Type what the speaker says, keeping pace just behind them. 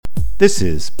This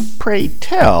is Pray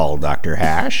Tell Dr.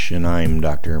 Hash, and I'm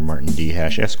Dr. Martin D.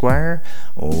 Hash, Esquire,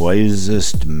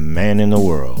 wisest man in the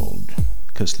world.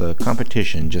 'Cause the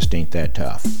competition just ain't that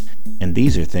tough. And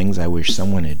these are things I wish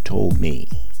someone had told me.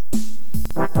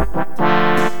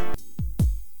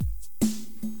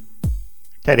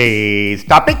 Today's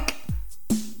topic: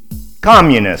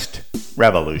 Communist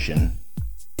Revolution.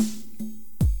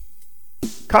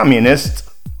 Communists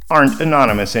aren't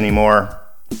anonymous anymore.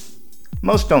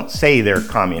 Most don't say they're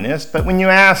communist, but when you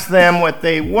ask them what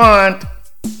they want,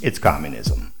 it's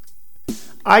communism.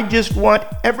 I just want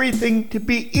everything to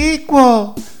be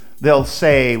equal, they'll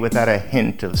say without a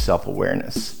hint of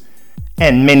self-awareness.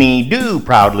 And many do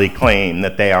proudly claim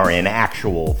that they are in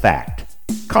actual fact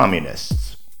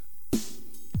communists.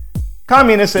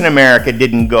 Communists in America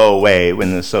didn't go away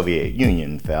when the Soviet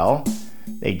Union fell.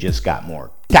 They just got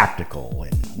more tactical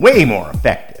and way more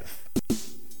effective.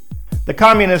 The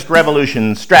Communist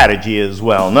Revolution strategy is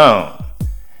well known.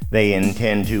 They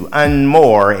intend to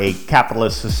unmoor a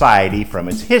capitalist society from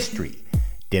its history,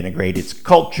 denigrate its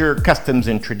culture, customs,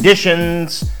 and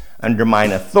traditions,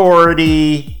 undermine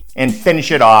authority, and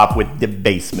finish it off with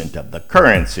debasement of the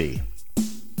currency.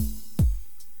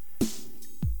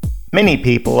 Many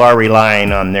people are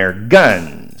relying on their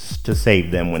guns to save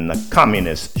them when the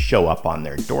communists show up on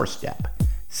their doorstep,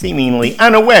 seemingly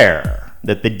unaware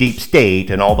that the deep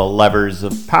state and all the levers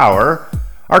of power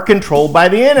are controlled by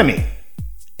the enemy.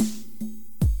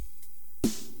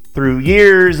 Through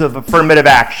years of affirmative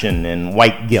action and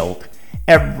white guilt,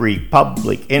 every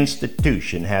public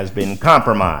institution has been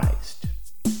compromised.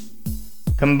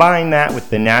 Combine that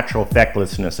with the natural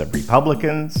fecklessness of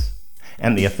Republicans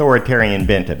and the authoritarian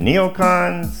bent of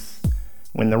neocons.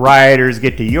 When the rioters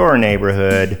get to your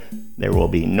neighborhood, there will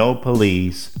be no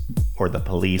police, or the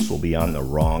police will be on the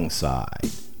wrong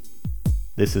side.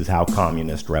 This is how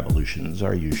communist revolutions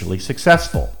are usually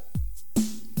successful.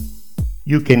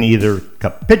 You can either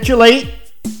capitulate,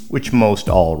 which most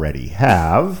already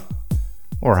have,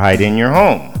 or hide in your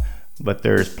home, but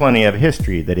there's plenty of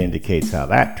history that indicates how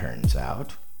that turns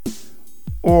out.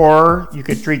 Or you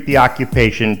could treat the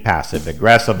occupation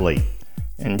passive-aggressively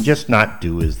and just not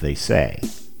do as they say,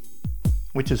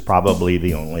 which is probably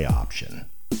the only option.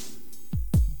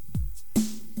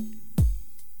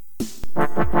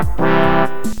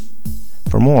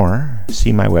 For more,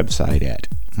 see my website at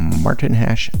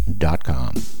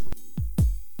martinhash.com.